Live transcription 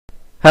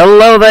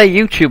Hello there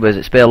YouTubers,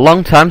 it's been a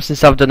long time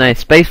since I've done any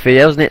space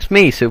videos and it's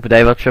me,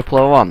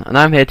 SuperDave001, and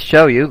I'm here to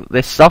show you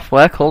this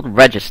software called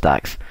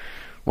RegiStax.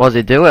 What does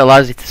it do? It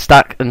allows you to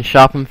stack and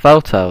sharpen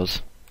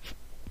photos.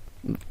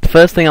 The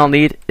first thing I'll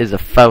need is a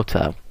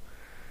photo.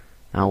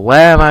 Now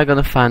where am I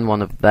going to find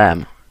one of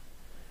them?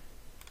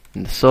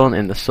 In the sun,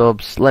 in the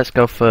subs. Let's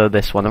go for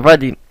this one. I've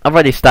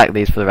already stacked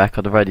these for the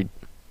record. I've already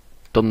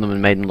done them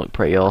and made them look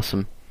pretty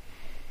awesome.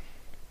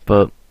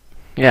 But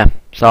yeah,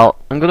 so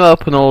I'm going to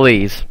open all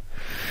these.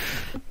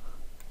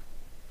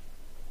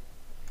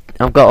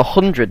 I've got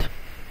 100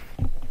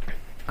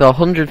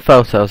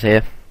 photos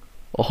here,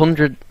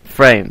 100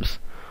 frames,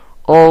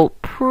 all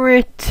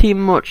pretty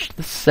much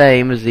the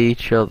same as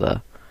each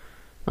other.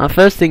 Now, the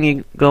first thing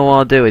you're going to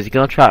want to do is you're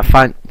going to try to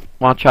find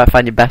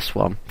your best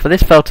one. For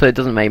this photo, it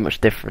doesn't make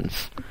much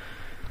difference,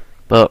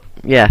 but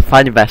yeah,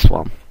 find your best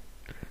one,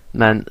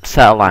 and then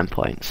set align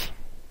points.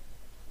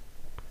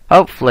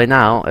 Hopefully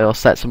now it'll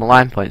set some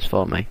align points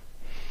for me.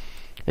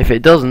 If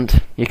it doesn't,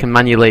 you can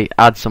manually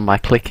add some by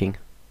clicking.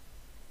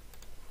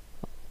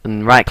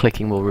 And right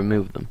clicking will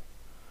remove them.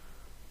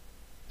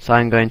 So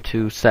I'm going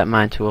to set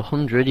mine to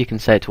 100. You can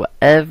set it to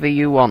whatever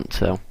you want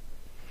to.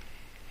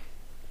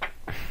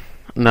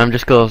 And I'm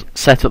just going to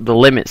set up the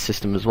limit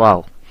system as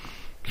well,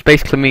 which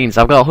basically means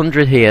I've got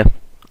 100 here,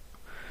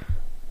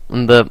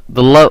 and the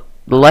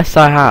less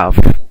I have,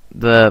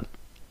 the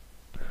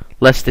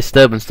less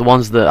disturbance the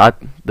ones that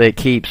it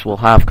keeps will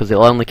have, because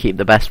it'll only keep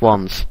the best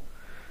ones.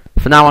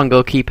 For now I'm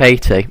going to keep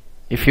 80.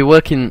 If you're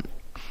working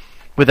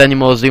with any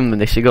more zoom than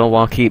this, you're going to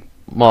want to keep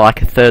more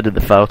like a third of the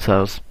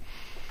photos,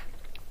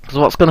 because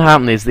what's going to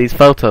happen is these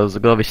photos are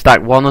going to be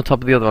stacked one on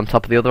top of the other, on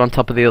top of the other, on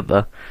top of the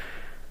other,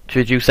 to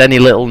reduce any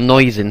little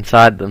noise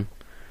inside them.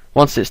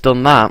 Once it's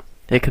done that,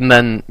 it can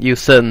then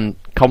use certain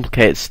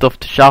complicated stuff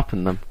to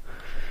sharpen them.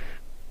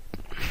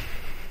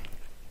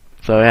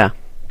 So yeah,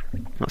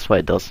 that's what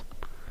it does.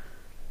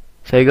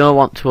 So you're going to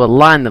want to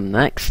align them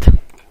next.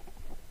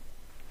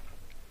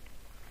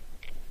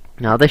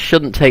 Now this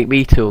shouldn't take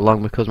me too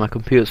long because my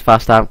computer's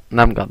fast out and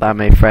I haven't got that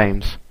many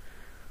frames.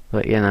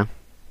 But you know,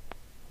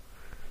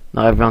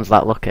 not everyone's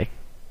that lucky.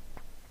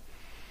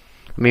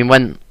 I mean,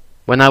 when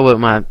I work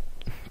my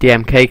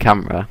DMK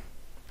camera,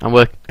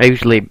 I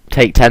usually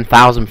take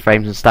 10,000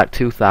 frames and stack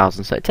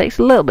 2,000, so it takes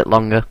a little bit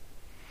longer.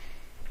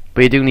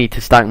 But you do need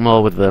to stack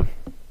more with the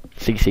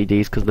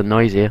CCDs because they're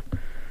noisier.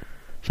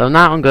 So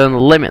now I'm going to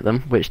limit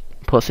them, which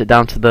puts it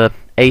down to the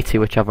 80,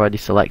 which I've already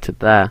selected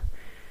there.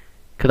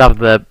 Could have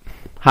the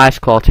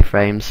highest quality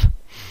frames.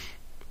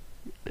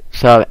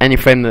 So any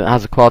frame that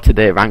has a quality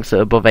that ranks at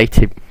above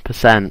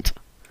 80%,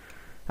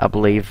 I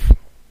believe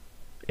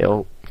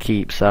it'll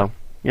keep. So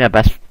yeah,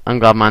 I'm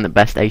going to have mine at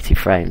best 80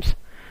 frames.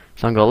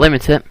 So I'm going to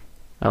limit it.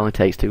 It only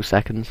takes 2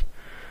 seconds.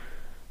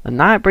 And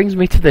now it brings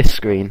me to this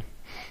screen.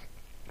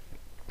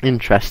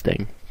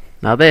 Interesting.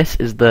 Now this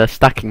is the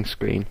stacking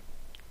screen.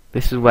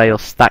 This is where you'll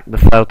stack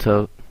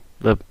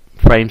the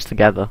frames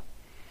together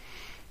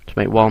to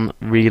make one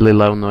really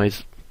low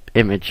noise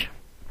image.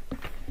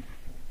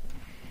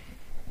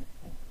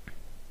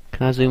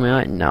 Can I zoom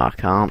in? No, I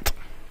can't.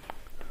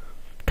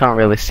 Can't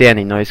really see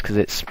any noise because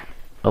it's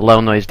a low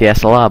noise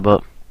DSLR,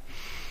 but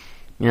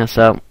yeah,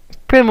 so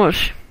pretty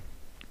much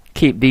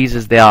keep these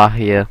as they are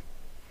here.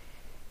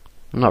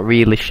 I'm not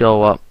really sure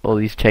what all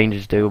these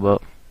changes do,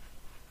 but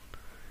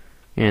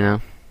you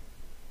know.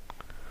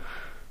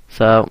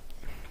 So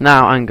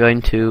now I'm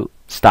going to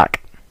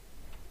stack.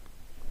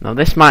 Now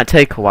this might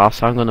take a while,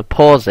 so I'm going to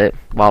pause it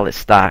while it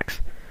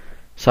stacks.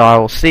 So I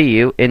will see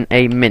you in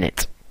a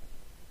minute.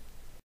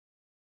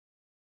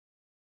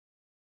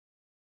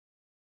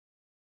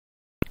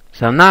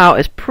 So now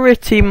it's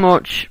pretty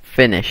much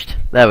finished.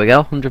 There we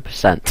go,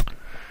 100%.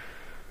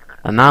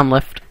 And now I'm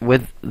left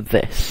with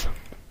this.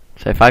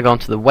 So if I go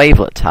onto the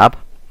wavelet tab,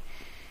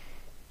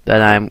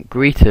 then I'm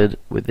greeted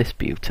with this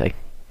beauty.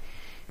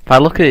 If I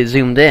look at it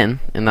zoomed in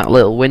that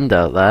little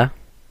window there,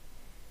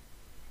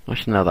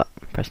 actually no,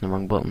 I'm pressing the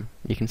wrong button.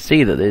 You can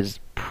see that there's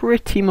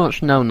pretty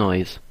much no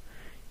noise.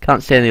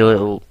 Can't see any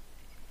little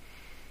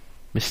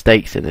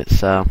mistakes in it.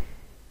 So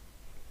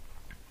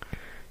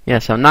yeah,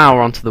 so now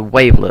we're onto the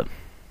wavelet.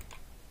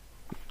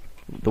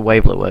 The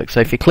wavelet works. So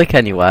if you click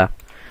anywhere,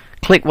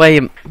 click where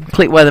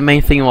the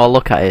main thing you want to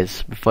look at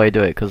is before you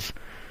do it, because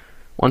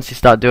once you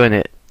start doing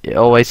it, it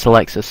always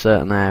selects a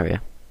certain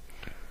area.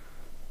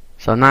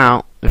 So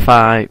now if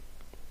I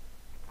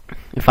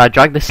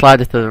drag this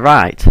slider to the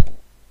right,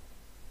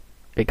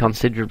 it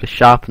considerably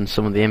sharpens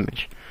some of the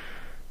image.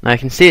 Now you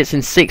can see it's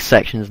in 6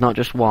 sections, not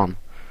just one.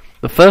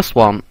 The first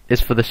one is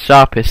for the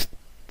sharpest,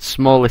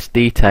 smallest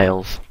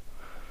details,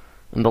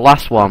 and the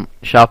last one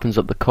sharpens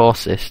up the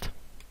coarsest.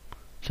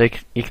 So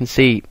you can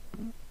see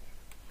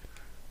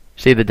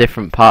the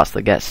different parts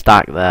that get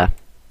stacked there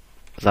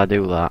as I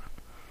do that.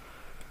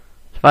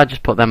 So if I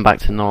just put them back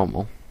to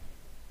normal,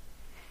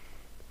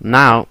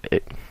 now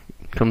it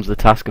comes the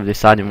task of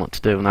deciding what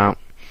to do. Now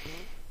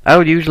I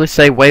would usually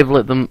say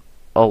wavelet them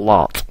a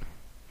lot.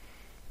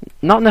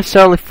 Not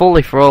necessarily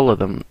fully for all of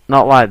them,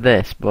 not like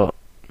this, but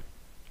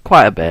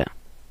quite a bit.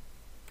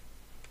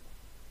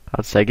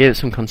 I'd say give it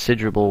some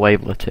considerable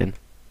waveleting.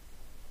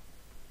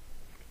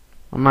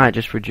 I might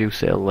just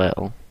reduce it a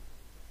little.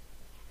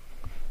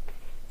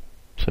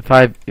 So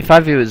if I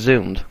view it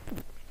zoomed,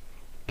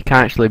 you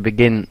can actually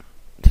begin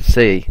to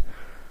see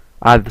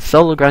either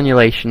solar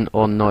granulation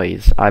or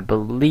noise. I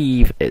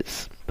believe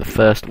it's the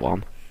first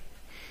one,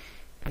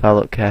 if I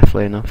look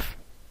carefully enough.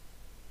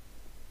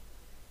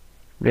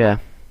 Yeah,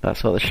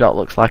 that's what the shot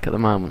looks like at the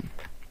moment.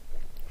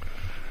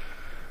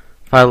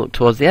 If I look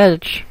towards the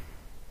edge,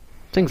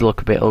 things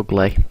look a bit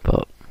ugly,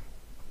 but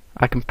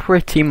I can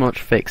pretty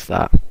much fix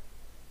that.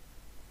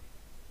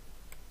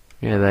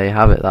 Yeah, there you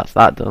have it, that's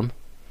that done.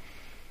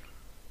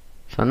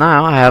 So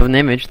now I have an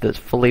image that's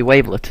fully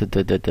waveleted.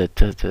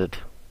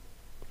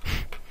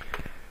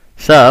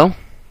 So,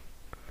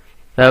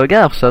 there we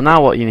go. So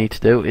now what you need to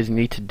do is you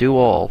need to do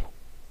all.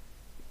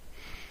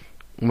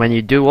 When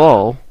you do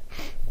all,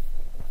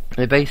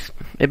 it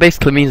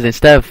basically means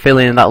instead of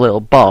filling in that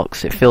little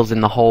box, it fills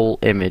in the whole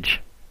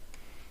image.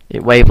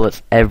 It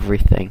wavelets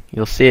everything.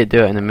 You'll see it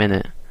do it in a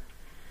minute.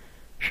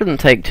 Shouldn't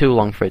take too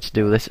long for it to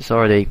do this. It's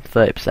already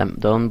 30%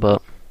 done,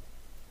 but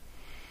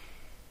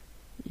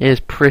it is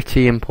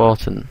pretty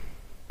important.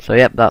 So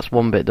yep, that's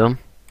one bit done.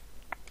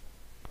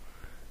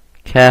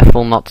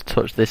 Careful not to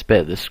touch this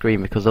bit of the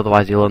screen because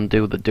otherwise you'll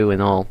undo the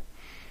doing all.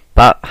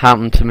 That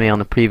happened to me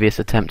on a previous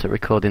attempt at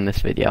recording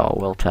this video, I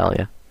will tell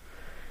you.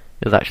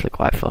 It was actually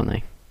quite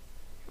funny.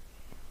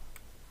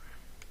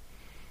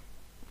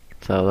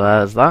 So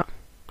there's that.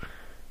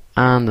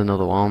 And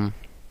another one.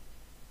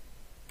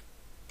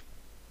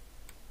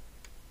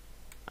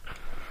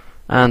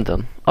 And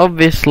done.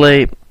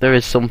 Obviously, there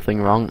is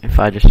something wrong if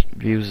I just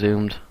view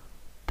zoomed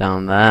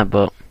down there,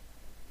 but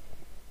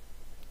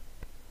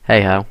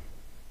hey ho.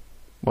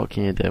 What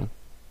can you do?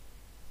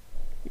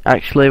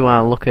 Actually, when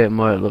I look at it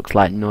more, it looks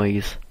like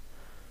noise.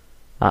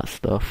 That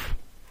stuff.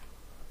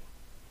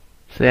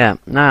 So yeah,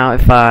 now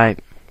if I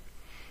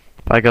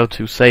go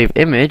to save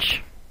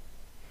image,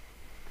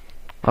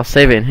 I'll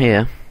save it in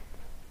here.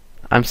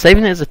 I'm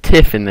saving it as a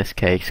TIFF in this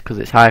case because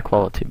it's high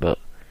quality, but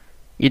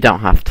you don't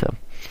have to.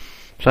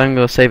 So I'm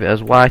going to save it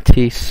as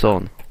YT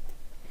Sun.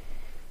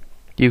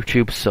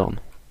 YouTube Sun.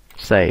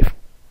 Save.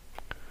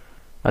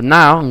 And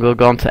now I'm going to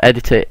go on to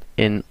edit it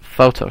in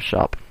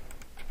Photoshop.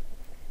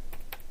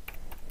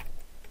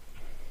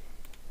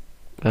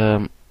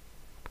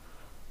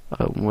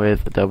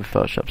 With Adobe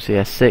Photoshop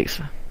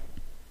CS6.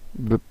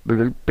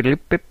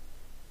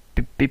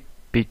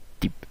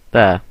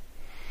 There.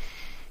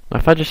 Now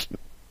if I just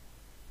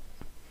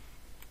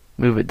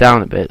move it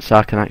down a bit so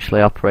I can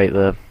actually operate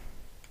the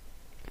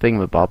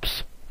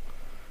thingamabobs.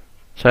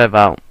 Sorry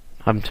about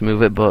having to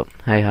move it, but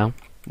hey ho,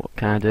 what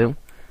can I do?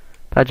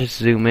 If I just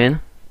zoom in,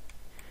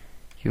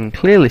 you can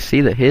clearly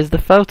see that here's the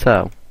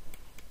photo.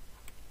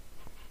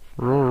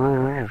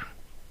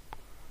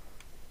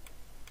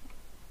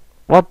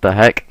 What the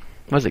heck?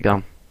 Where's it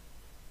gone?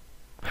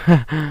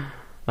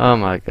 Oh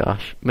my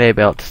gosh.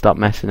 Maybe I ought to stop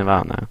messing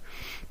about now.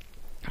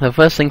 So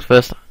first things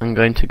first, I'm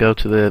going to go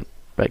to the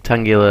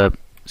rectangular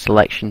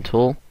selection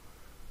tool.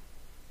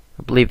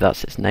 I believe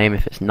that's its name.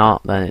 If it's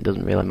not, then it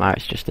doesn't really matter,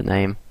 it's just a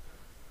name.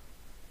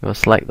 We'll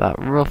select that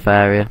rough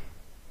area,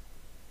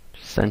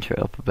 just center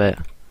it up a bit,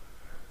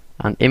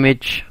 and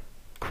image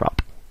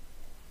crop.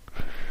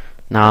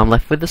 Now I'm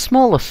left with the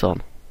smaller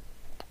sun.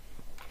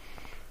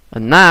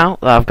 And now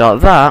that I've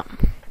got that,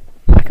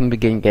 I can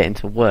begin getting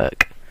to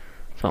work.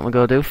 So what I'm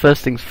going to do,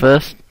 first things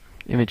first,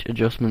 image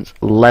adjustments,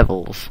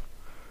 levels.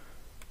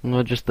 I'm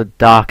going to adjust the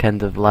dark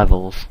end of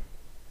levels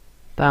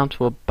down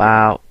to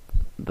about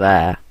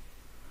there.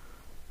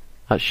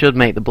 That should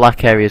make the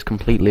black areas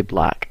completely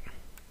black.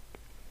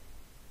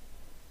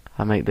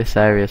 I make this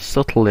area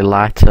subtly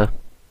lighter.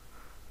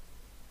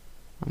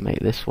 I make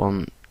this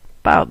one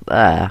about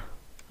there.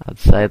 I'd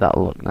say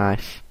that'll look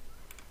nice.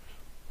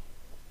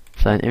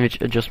 So in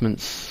image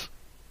adjustments,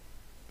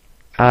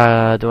 do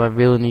I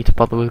really need to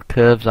bother with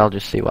curves? I'll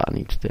just see what I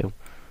need to do.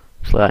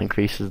 So that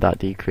increases, that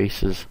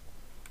decreases.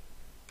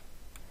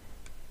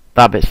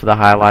 That bit's for the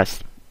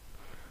highlights.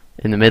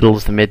 In the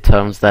middles, the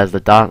midtones, there's the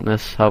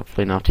darkness.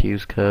 Hopefully not to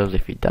use curves.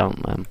 If you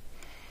don't, then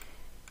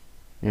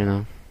you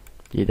know,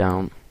 you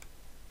don't.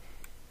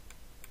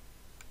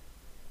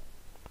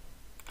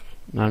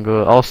 Now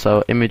go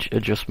also image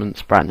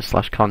adjustments, brightness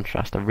slash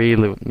contrast. I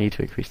really need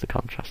to increase the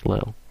contrast a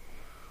little.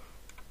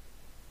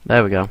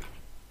 There we go.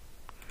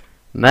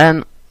 And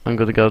then I'm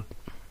going to go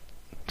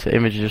to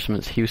image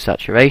adjustments, hue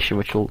saturation,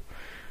 which will,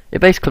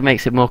 it basically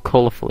makes it more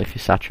colourful if you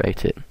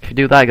saturate it. If you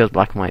do that, it goes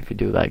black and white. If you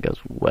do that, it goes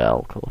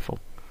well colourful.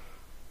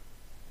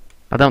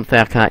 I don't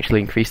think I can actually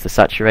increase the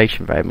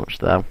saturation very much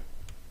though.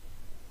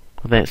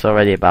 I think it's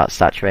already about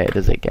saturated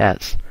as it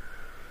gets.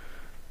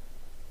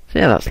 So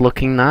yeah, that's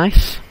looking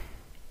nice.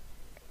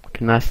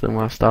 Looking nicer than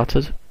when I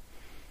started.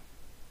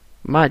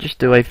 Might just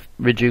do a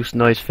reduced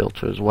noise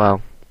filter as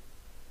well.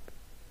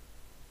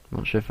 I'm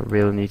not sure if I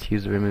really need to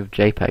use the remove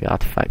JPEG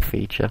artifact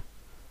feature.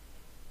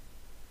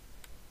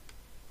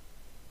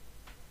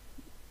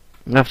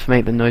 I'm going to have to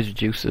make the noise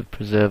reducer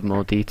preserve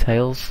more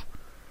details.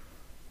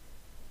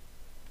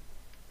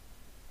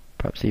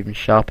 Perhaps even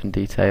sharpen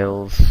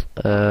details.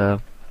 I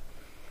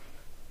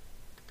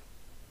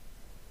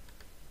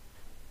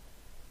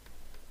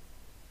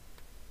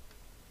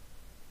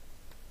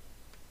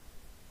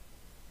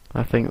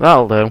think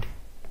that'll do.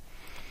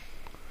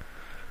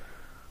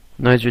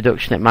 Noise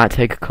reduction, it might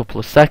take a couple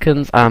of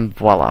seconds, and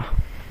voila.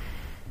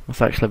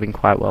 That's actually been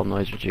quite well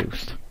noise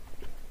reduced.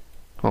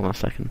 Hold on a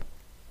second.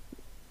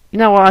 You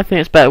know what, I think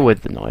it's better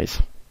with the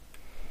noise.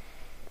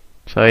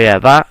 So yeah,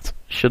 that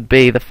should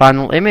be the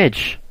final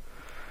image.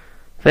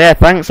 So yeah,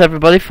 thanks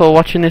everybody for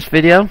watching this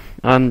video,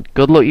 and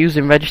good luck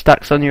using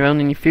RegiStax on your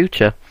own in your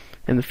future.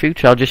 In the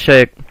future, I'll just show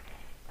you,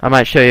 I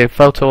might show you a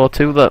photo or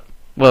two that,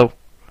 well,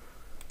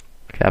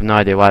 okay, I have no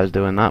idea why I was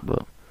doing that,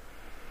 but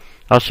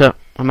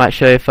I might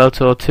show you a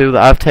photo or two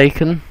that I've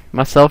taken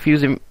myself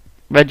using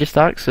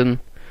RegiStax, and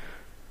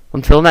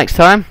until next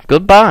time,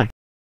 goodbye.